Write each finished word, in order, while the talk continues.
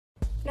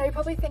Now, you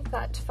probably think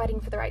that fighting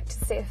for the right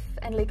to safe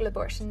and legal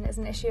abortion is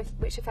an issue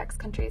which affects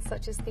countries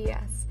such as the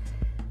US,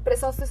 but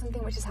it's also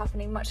something which is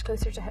happening much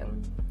closer to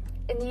home.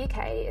 In the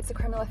UK, it's a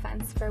criminal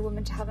offence for a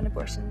woman to have an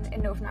abortion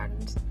in Northern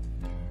Ireland.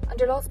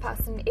 Under laws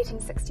passed in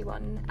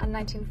 1861 and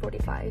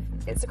 1945,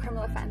 it's a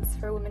criminal offence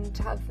for a woman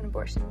to have an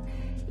abortion,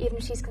 even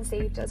if she's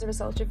conceived as a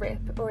result of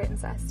rape or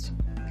incest.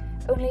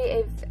 Only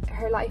if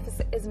her life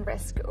is in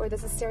risk or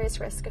there's a serious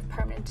risk of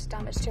permanent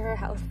damage to her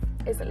health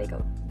is it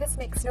legal. This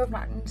makes Northern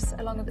Ireland,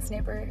 along with its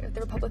neighbour,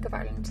 the Republic of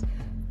Ireland,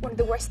 one of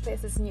the worst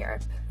places in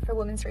Europe for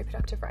women's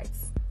reproductive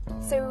rights.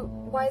 So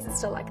why is it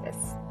still like this?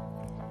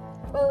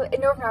 Well,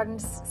 in Northern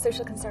Ireland,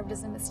 social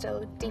conservatism is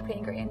still deeply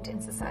ingrained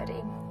in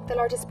society. The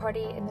largest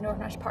party in the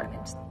Northern Irish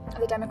Parliament are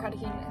the Democratic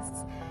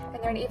Unionists,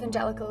 and they're an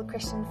evangelical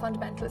Christian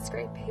fundamentalist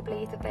group who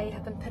believe that they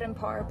have been put in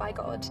power by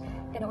God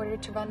in order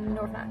to run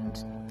Northern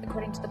Ireland,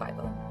 according to the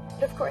Bible.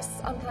 But of course,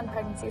 unplanned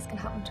pregnancies can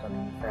happen to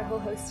women for a whole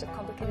host of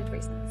complicated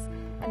reasons,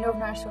 and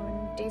Northern Irish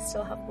women do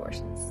still have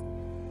abortions.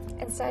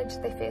 Instead,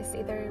 they face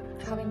either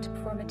having to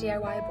perform a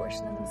DIY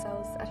abortion on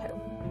themselves at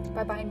home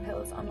by buying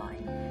pills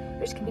online,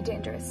 which can be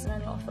dangerous and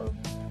unlawful,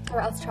 or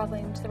else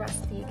travelling to the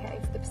rest of the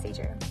UK for the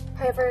procedure.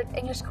 However,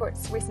 English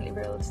courts recently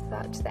ruled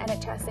that the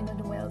NHS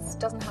England and Wales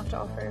doesn't have to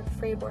offer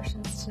free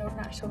abortions to Northern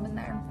Irish women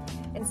there.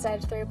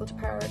 Instead, they're able to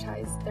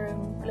prioritise their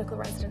own local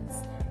residents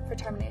for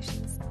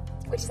terminations,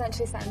 which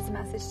essentially sends a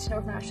message to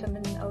Northern Irish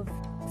women of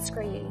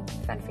screw you,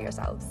 fend for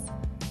yourselves.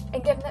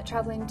 And given that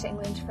travelling to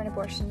England for an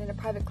abortion in a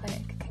private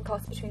clinic can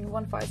cost between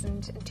 £1,000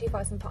 and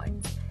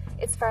 £2,000,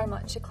 it's very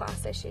much a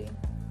class issue.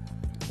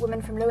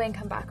 Women from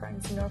low-income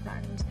backgrounds in Northern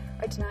Ireland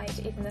are denied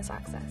even this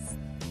access.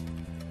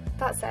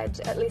 That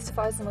said, at least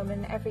 1,000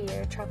 women every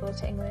year travel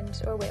to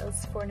England or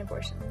Wales for an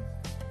abortion.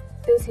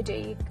 Those who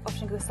do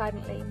often go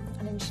silently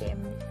and in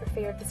shame for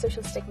fear of the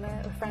social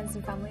stigma of friends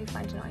and family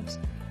finding out,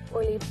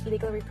 or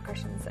legal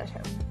repercussions at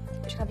home,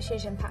 which can have a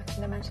huge impact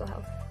on their mental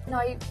health.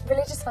 Now,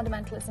 religious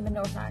fundamentalism in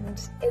Northern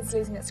Ireland is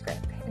losing its grip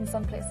in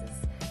some places.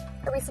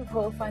 A recent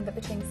poll found that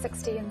between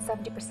 60 and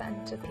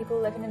 70% of people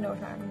living in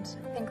Northern Ireland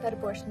think that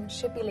abortion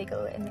should be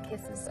legal in the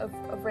cases of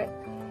rape,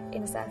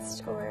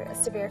 incest, or a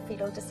severe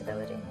fetal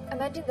disability.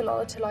 Amending the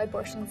law to allow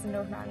abortions in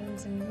Northern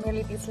Ireland in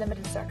merely these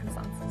limited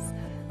circumstances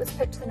was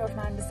put to the Northern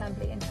Ireland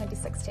Assembly in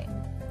 2016.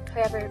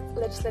 However,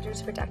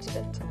 legislators rejected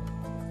it.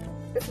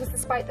 This was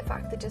despite the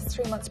fact that just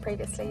 3 months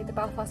previously, the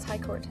Belfast High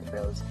Court had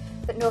ruled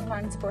that Northern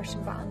Ireland's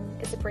abortion ban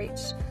is a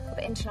breach of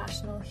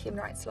international human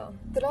rights law.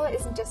 The law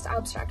isn't just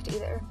abstract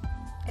either.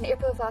 In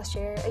April of last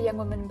year, a young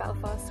woman in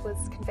Belfast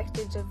was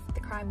convicted of the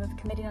crime of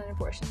committing an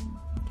abortion.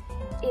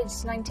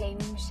 Aged 19,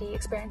 she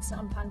experienced an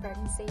unplanned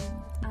pregnancy,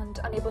 and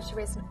unable to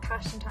raise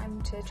cash in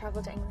time to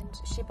travel to England,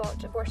 she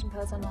bought abortion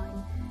pills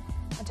online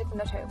and took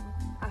them at home,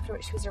 after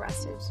which she was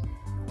arrested,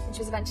 and she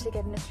was eventually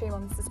given a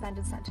 3-month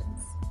suspended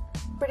sentence.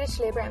 British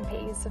Labour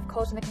MPs have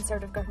called on the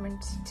Conservative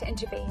government to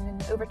intervene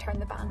and overturn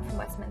the ban from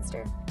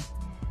Westminster.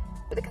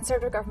 But the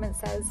Conservative government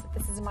says that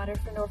this is a matter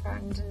for Northern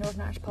Ireland and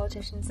Northern Irish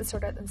politicians to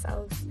sort out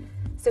themselves.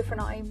 So for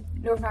now,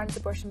 Northern Ireland's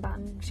abortion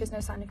ban shows no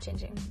sign of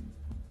changing.